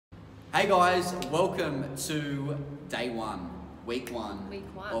Hey guys, welcome to day one, week one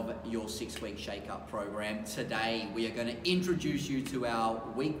of your 6-week Shake Up program. Today we are going to introduce you to our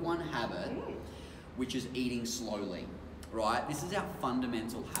week one habit, which is eating slowly, right? This is our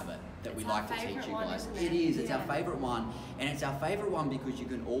fundamental habit that we like to teach you guys. It is, it's our favorite one, and it's our favorite one because you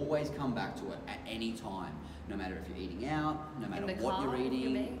can always come back to it at any time. No matter if you're eating out, no matter what you're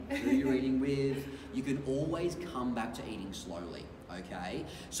eating, who you're eating with, you can always come back to eating slowly, okay?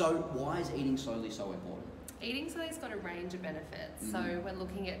 So why is eating slowly so important? Eating slowly's got a range of benefits. So we're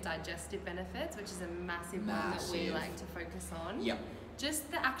looking at digestive benefits, which is a massive one that we like to focus on. Yep. Just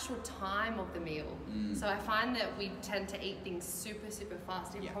the actual time of the meal. So I find that we tend to eat things super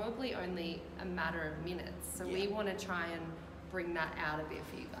fast in probably only a matter of minutes. So we want to try and bring that out a bit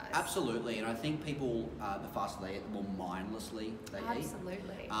for you guys. Absolutely, and I think people, the faster they eat, the more mindlessly they eat.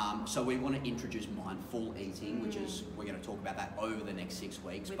 Absolutely. So we want to introduce mindful eating, which is, we're going to talk about that over the next 6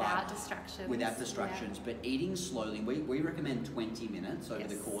 weeks. Without distractions. Without distractions, but eating slowly. We recommend 20 minutes over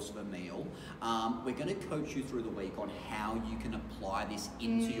the course of a meal. We're going to coach you through the week on how you can apply this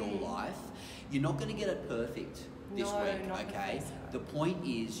into your life. You're not going to get it perfect this week, okay? The point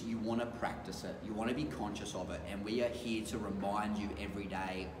is you want to practice it, you want to be conscious of it, and we are here to remind you every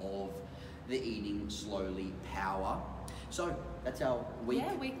day of the eating slowly power. So that's our week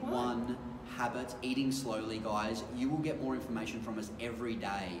one habit, eating slowly, guys. You will get more information from us every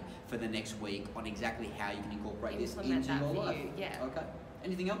day for the next week on exactly how you can incorporate this into your life. Okay.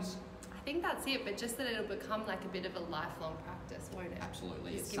 Anything else? I think that's it, but just that it'll become like a bit of a lifelong practice, won't it?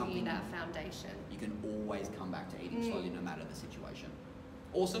 Absolutely. It's giving you that foundation. You can always come back to eating slowly no matter the situation.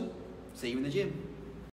 Awesome. See you in the gym.